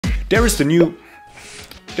There is the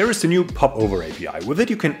new Popover API. With it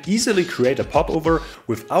you can easily create a popover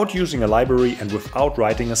without using a library and without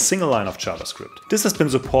writing a single line of JavaScript. This has been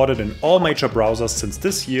supported in all major browsers since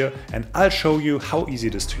this year, and I'll show you how easy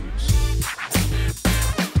it is to use.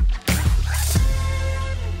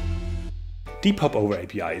 The Popover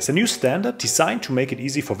API is a new standard designed to make it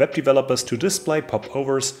easy for web developers to display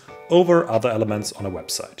popovers over other elements on a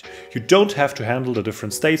website. You don't have to handle the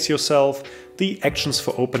different states yourself, the actions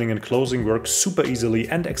for opening and closing work super easily,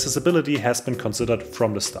 and accessibility has been considered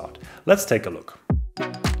from the start. Let's take a look.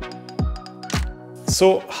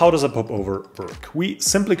 So how does a popover work? We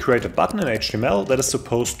simply create a button in HTML that is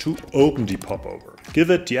supposed to open the popover.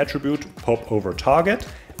 Give it the attribute popover target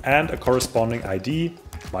and a corresponding ID,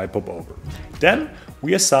 my popover. Then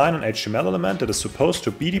we assign an HTML element that is supposed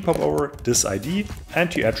to be the popover, this ID,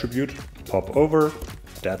 and the attribute popover.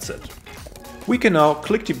 That's it. We can now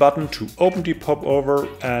click the button to open the popover,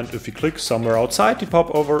 and if we click somewhere outside the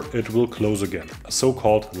popover, it will close again, a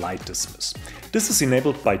so-called light dismiss. This is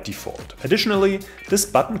enabled by default. Additionally, this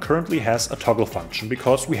button currently has a toggle function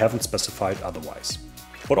because we haven't specified otherwise.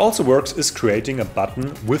 What also works is creating a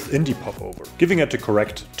button within the popover, giving it the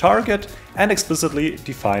correct target and explicitly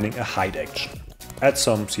defining a hide action. Add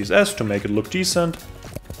some CSS to make it look decent,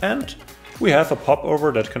 and we have a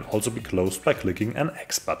popover that can also be closed by clicking an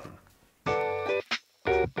X button.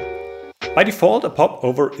 By default, a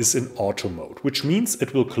popover is in auto mode, which means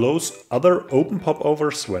it will close other open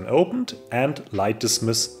popovers when opened, and light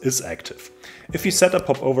dismiss is active. If you set a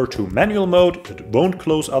popover to manual mode, it won't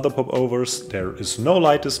close other popovers, there is no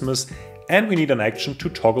light dismiss, and we need an action to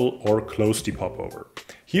toggle or close the popover.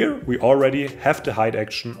 Here we already have the hide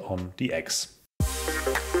action on the X.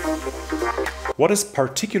 What is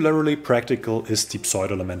particularly practical is the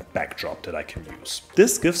pseudo element backdrop that I can use.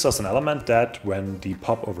 This gives us an element that, when the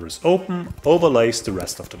popover is open, overlays the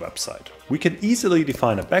rest of the website. We can easily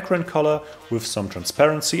define a background color with some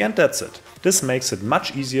transparency, and that's it. This makes it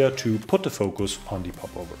much easier to put the focus on the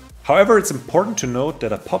popover. However, it's important to note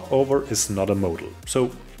that a popover is not a modal.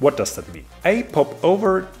 So what does that mean? A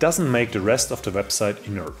popover doesn't make the rest of the website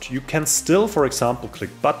inert. You can still, for example, click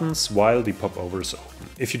buttons while the popover is open.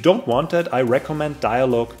 If you don't want that, I recommend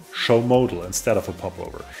dialog show modal instead of a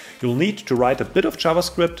popover. You'll need to write a bit of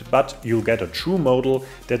JavaScript, but you'll get a true modal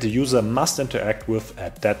that the user must interact with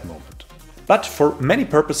at that moment. But for many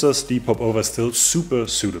purposes, the popover is still super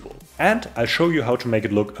suitable. And I'll show you how to make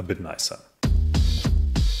it look a bit nicer.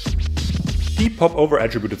 The popover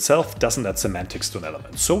attribute itself doesn't add semantics to an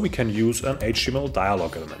element, so we can use an HTML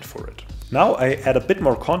dialog element for it. Now I add a bit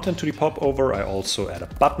more content to the popover. I also add a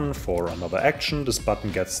button for another action. This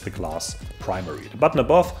button gets the class primary. The button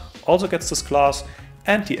above also gets this class,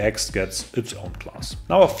 and the X gets its own class.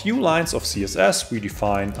 Now a few lines of CSS, we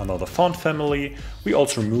define another font family. We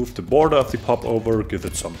also remove the border of the popover, give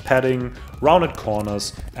it some padding, rounded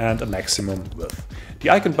corners, and a maximum width.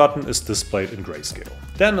 The icon button is displayed in grayscale.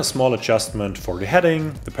 Then a small adjustment for the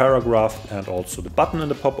heading, the paragraph, and also the button in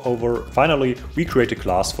the popover. Finally, we create a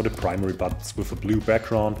class for the primary buttons with a blue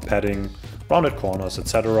background, padding, rounded corners,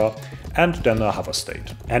 etc. and then a hover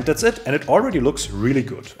state. And that's it, and it already looks really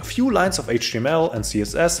good. A few lines of HTML and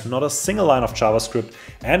CSS, not a single line of JavaScript,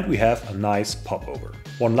 and we have a nice popover.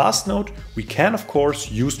 One last note, we can of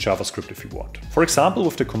course use JavaScript if you want. For example,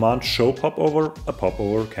 with the command show popover, a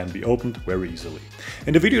popover can be opened very easily.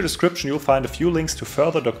 In the video description you'll find a few links to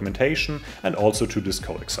further documentation and also to this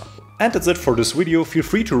code example. And that's it for this video. Feel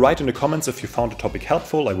free to write in the comments if you found the topic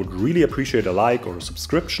helpful. I would really appreciate a like or a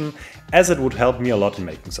subscription, as it would help me a lot in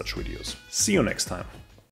making such videos. See you next time.